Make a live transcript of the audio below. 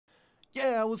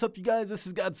Yeah, what's up, you guys? This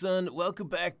is Godson. Welcome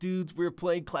back, dudes. We're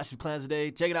playing Clash of Clans today.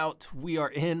 Check it out. We are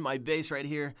in my base right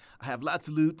here. I have lots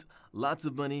of loot, lots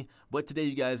of money. But today,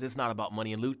 you guys, it's not about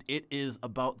money and loot. It is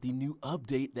about the new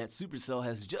update that Supercell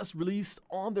has just released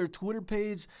on their Twitter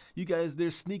page. You guys, they're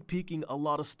sneak peeking a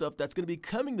lot of stuff that's going to be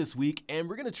coming this week, and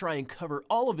we're going to try and cover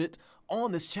all of it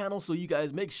on this channel. So you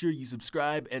guys, make sure you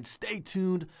subscribe and stay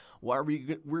tuned while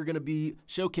we're going to be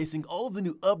showcasing all of the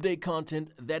new update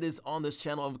content that is on this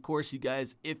channel. Of course, you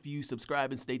guys, if you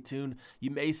subscribe and stay tuned,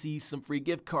 you may see some free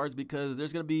gift cards because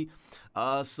there's going to be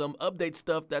some update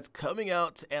stuff that's coming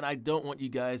out, and I don't want you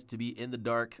guys to be in the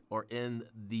dark or in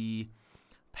the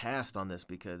past on this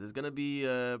because it's going to be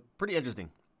pretty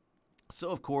interesting. So,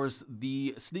 of course,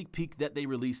 the sneak peek that they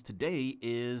released today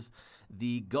is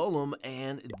the Golem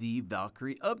and the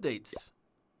Valkyrie updates.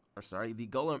 Or sorry, the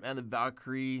Golem and the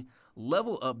Valkyrie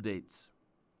level updates.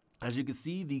 As you can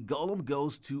see, the Golem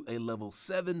goes to a level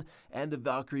 7 and the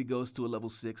Valkyrie goes to a level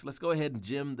 6. Let's go ahead and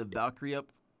gem the Valkyrie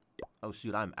up. Oh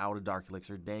shoot, I'm out of Dark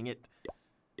Elixir, dang it.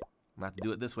 I'm gonna have to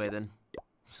do it this way then.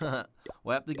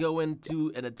 We'll have to go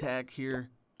into an attack here.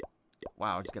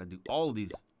 Wow, I just gotta do all of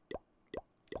these.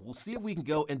 We'll see if we can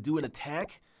go and do an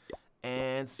attack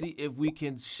and see if we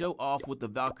can show off what the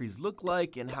Valkyries look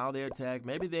like and how they attack.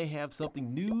 Maybe they have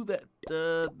something new that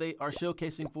they are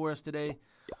showcasing for us today,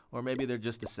 or maybe they're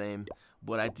just the same.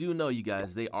 But I do know, you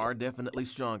guys, they are definitely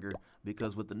stronger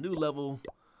because with the new level,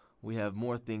 we have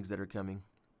more things that are coming.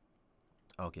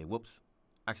 Okay, whoops.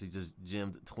 Actually just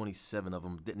gemmed 27 of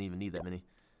them. Didn't even need that many.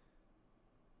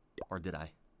 Or did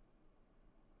I?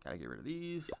 Gotta get rid of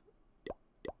these.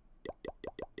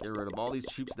 Get rid of all these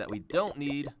troops that we don't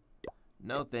need.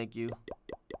 No, thank you.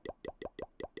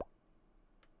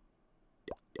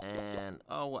 And,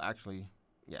 oh, well, actually,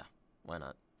 yeah, why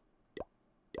not?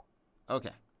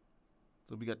 Okay.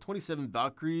 So we got 27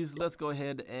 Valkyries. Let's go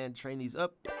ahead and train these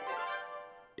up.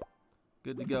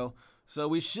 Good to go. So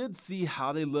we should see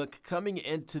how they look coming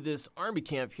into this army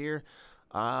camp here.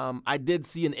 I did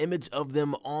see an image of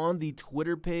them on the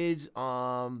Twitter page.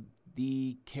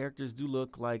 The characters do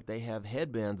look like they have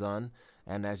headbands on,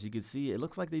 and as you can see, it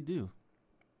looks like they do.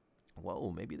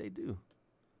 Whoa, maybe they do.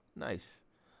 Nice.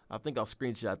 I think I'll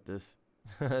screenshot this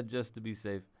just to be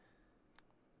safe.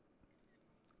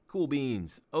 Cool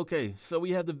beans. Okay, so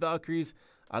we have the Valkyries.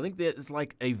 I think that it's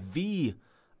like a V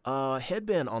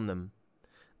headband on them.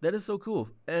 That is so cool.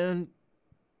 And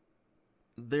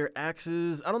their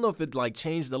axes, I don't know if it like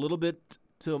changed a little bit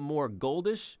to more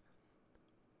goldish,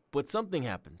 but something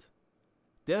happened.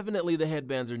 Definitely the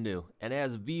headbands are new, and it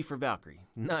has V for Valkyrie.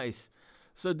 Nice.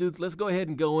 So, dudes, let's go ahead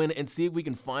and go in and see if we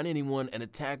can find anyone and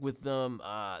attack with them,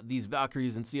 these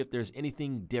Valkyries, and see if there's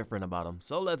anything different about them.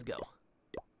 So, let's go.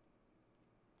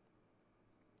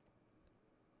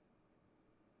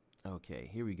 Okay,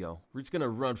 here we go. We're just going to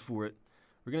run for it.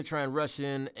 We're going to try and rush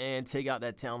in and take out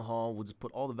that town hall. We'll just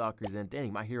put all the Valkyries in.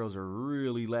 Dang, my heroes are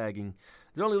really lagging.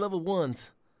 They're only level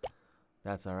 1s.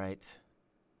 That's all right.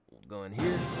 We'll go in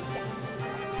here.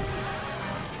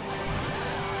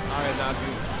 All right,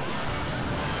 Valkyries.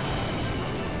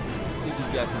 Let's see if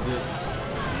these guys can do it.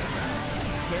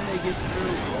 Can they get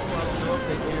through? Oh, I don't know if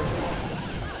they can.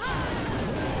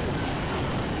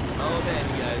 Oh, man,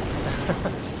 you guys.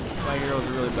 My heroes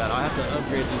are really bad. I'll have to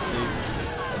upgrade these things.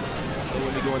 So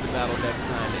when we go into battle next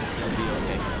time, it'll be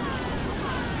okay.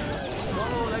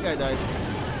 Oh, that guy died.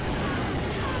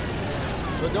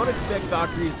 So don't expect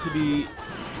Valkyries to be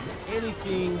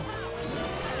anything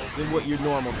than what you're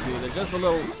normal to. They're just a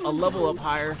level up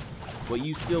higher, but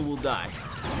you still will die.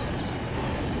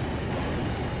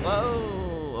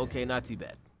 Whoa, okay, not too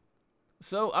bad.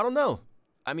 So, I don't know.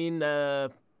 I mean,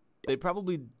 they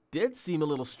probably did seem a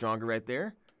little stronger right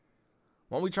there.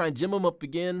 Why don't we try and gem them up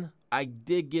again? I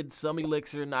did get some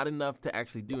elixir, not enough to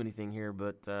actually do anything here,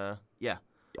 but yeah.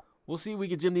 We'll see if we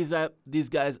can gem these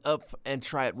guys up and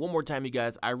try it one more time, you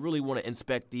guys. I really want to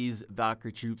inspect these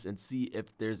Valkyrie troops and see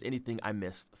if there's anything I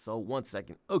missed. So, 1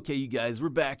 second. Okay, you guys, we're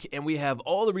back, and we have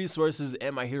all the resources,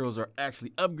 and my heroes are actually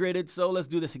upgraded. So, let's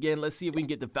do this again. Let's see if we can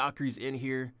get the Valkyries in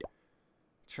here.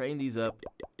 Train these up.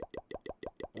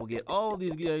 We'll get all of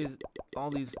these guys,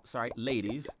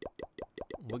 ladies.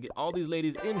 We'll get all these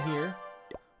ladies in here.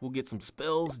 We'll get some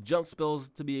spells, jump spells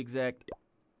to be exact,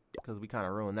 because we kind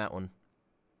of ruined that one.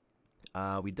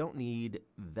 We don't need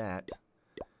that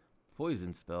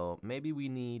poison spell. Maybe we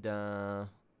need, how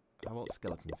about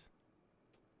skeletons?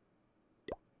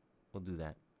 We'll do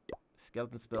that.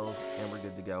 Skeleton spells, and we're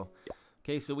good to go.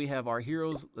 Okay, so we have our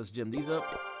heroes. Let's gem these up.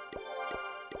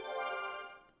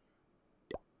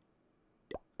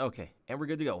 Okay, and we're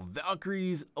good to go.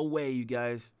 Valkyries away, you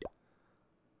guys.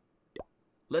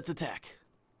 Let's attack.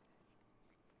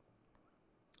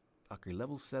 Valkyrie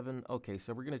level 7. Okay,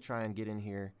 so we're gonna try and get in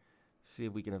here, see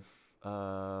if we can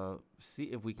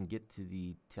get to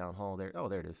the town hall there. Oh,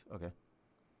 there it is. Okay.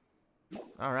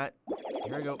 All right,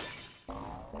 here we go. All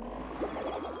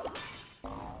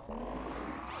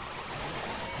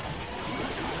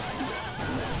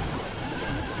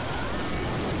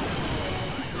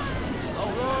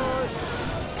right.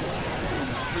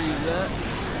 Freeze that.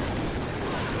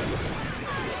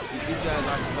 Keep these guys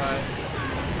occupied.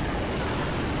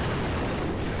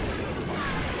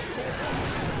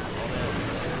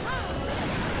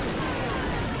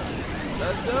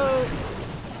 Let's go.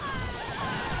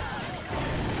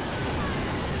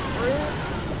 We're in.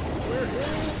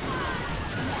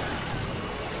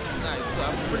 Nice. So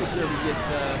I'm pretty sure we get.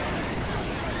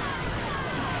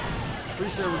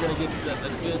 Pretty sure we're gonna get that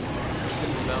good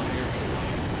amount here.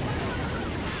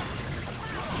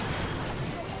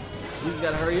 We just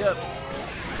gotta hurry up.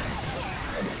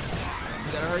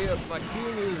 We gotta hurry up. My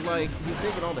king is like he's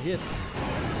taking all the hits.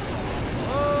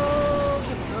 Oh,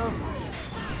 good stuff.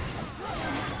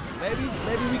 Maybe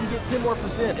we can get 10 more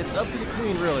 %. It's up to the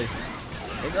queen, really.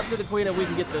 It's up to the queen if we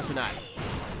can get this or not.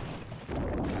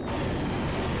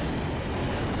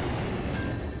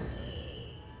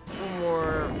 One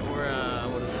more,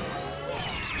 what is this?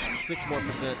 6 more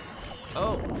 %.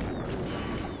 Oh,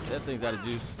 that thing's out of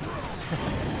juice.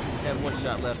 Have 1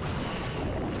 shot left.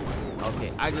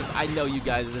 Okay, I know you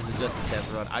guys, this is just a test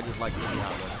run. I just like to see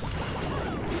how it works.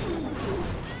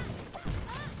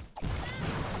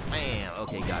 Man,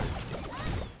 okay, got it.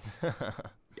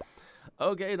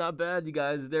 Okay, not bad, you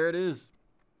guys. There it is.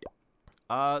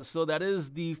 So that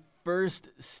is the first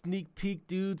sneak peek,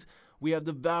 dudes. We have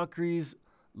the Valkyries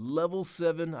level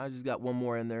 7. I just got one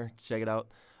more in there. Check it out.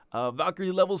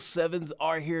 Valkyrie level 7s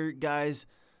are here, guys.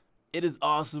 It is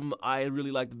awesome. I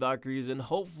really like the Valkyries, and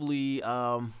hopefully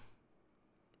we'll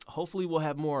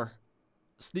have more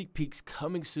sneak peeks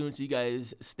coming soon. So you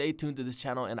guys stay tuned to this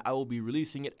channel, and I will be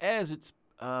releasing it as it's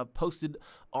posted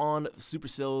on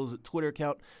Supercell's Twitter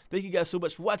account. Thank you guys so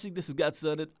much for watching. This is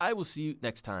Godson, and I will see you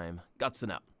next time. Godson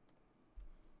out.